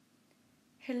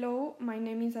Hello, my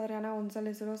name is Adriana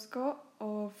González Orozco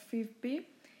of 5B,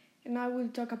 and I will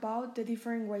talk about the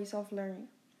different ways of learning.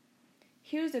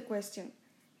 Here's the question.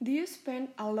 Do you spend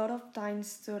a lot of time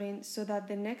studying so that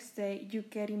the next day you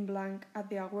get in blank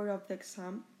at the hour of the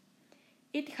exam?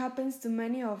 It happens to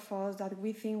many of us that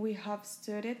we think we have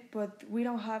studied but we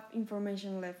don't have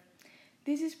information left.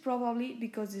 This is probably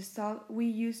because the style we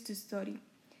use to study.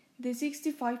 The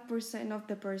 65% of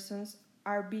the persons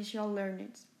are visual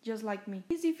learners, just like me.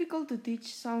 It's difficult to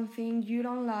teach something you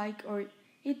don't like or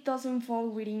it doesn't fall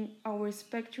within our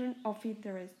spectrum of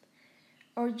interest.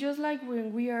 Or just like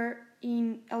when we are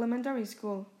in elementary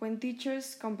school, when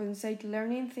teachers compensate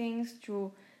learning things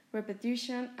through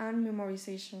repetition and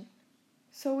memorization.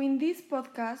 So in this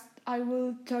podcast, I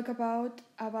will talk about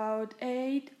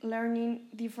 8 learning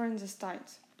different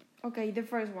styles. Okay, the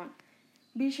first one,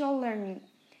 visual learning.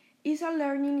 Is a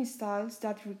learning style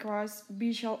that requires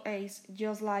visual aids,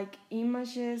 just like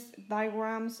images,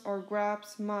 diagrams, or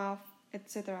graphs, math,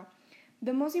 etc.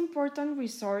 The most important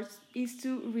resource is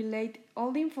to relate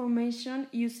all the information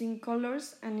using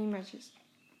colors and images.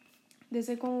 The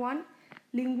second one,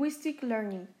 linguistic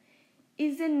learning,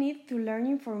 is the need to learn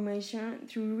information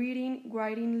through reading,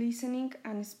 writing, listening,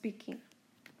 and speaking.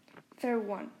 Third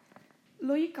one,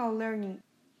 logical learning.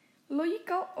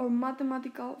 Logical or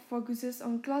mathematical focuses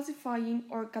on classifying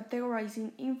or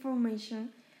categorizing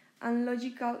information and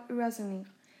logical reasoning.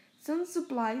 Some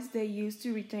supplies they use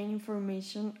to retain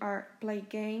information are play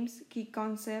games, key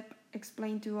concept,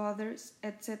 explain to others,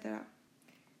 etc.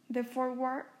 The fourth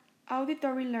one,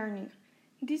 auditory learning.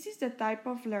 This is the type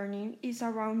of learning is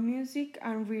around music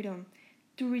and rhythm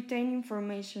to retain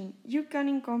information. You can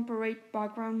incorporate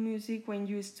background music when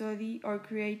you study or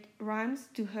create rhymes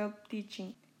to help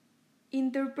teaching.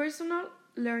 Interpersonal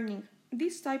learning.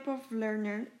 This type of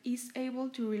learner is able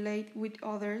to relate with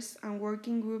others and work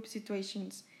in group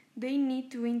situations. They need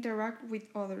to interact with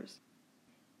others.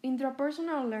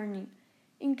 Intrapersonal learning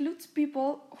includes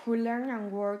people who learn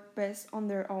and work best on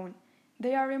their own.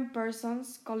 They are in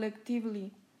persons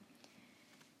collectively.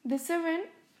 The seventh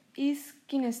is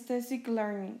kinesthetic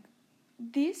learning.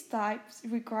 This type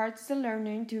requires the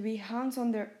learner to be hands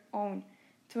on their own,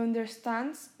 to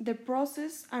understand the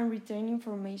process and retain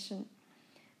information.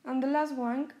 And the last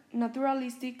one,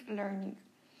 naturalistic learning.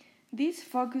 This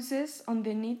focuses on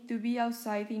the need to be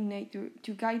outside in nature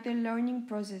to guide the learning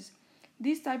process.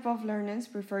 This type of learners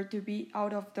prefer to be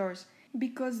out of doors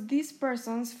because these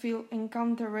persons feel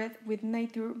encountered with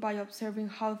nature by observing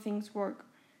how things work.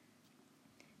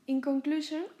 In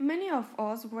conclusion, many of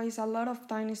us waste a lot of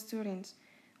time studying.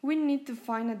 We need to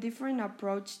find a different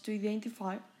approach to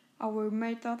identify our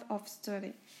method of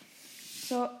study.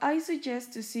 So I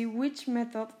suggest to see which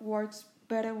method works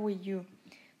better with you.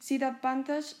 See the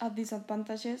advantages and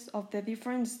disadvantages of the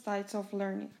different styles of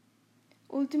learning.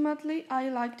 Ultimately, I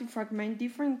like to fragment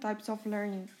different types of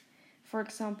learning. For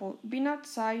example, being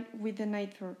outside with the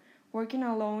nature, working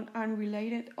alone and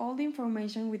related all the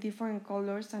information with different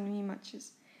colors and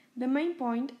images. The main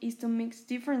point is to mix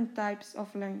different types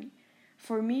of learning.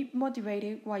 For me,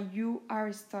 motivated while you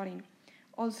are studying.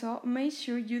 Also, make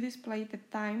sure you display the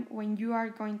time when you are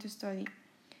going to study.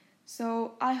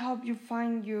 So, I hope you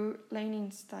find your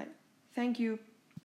learning style. Thank you.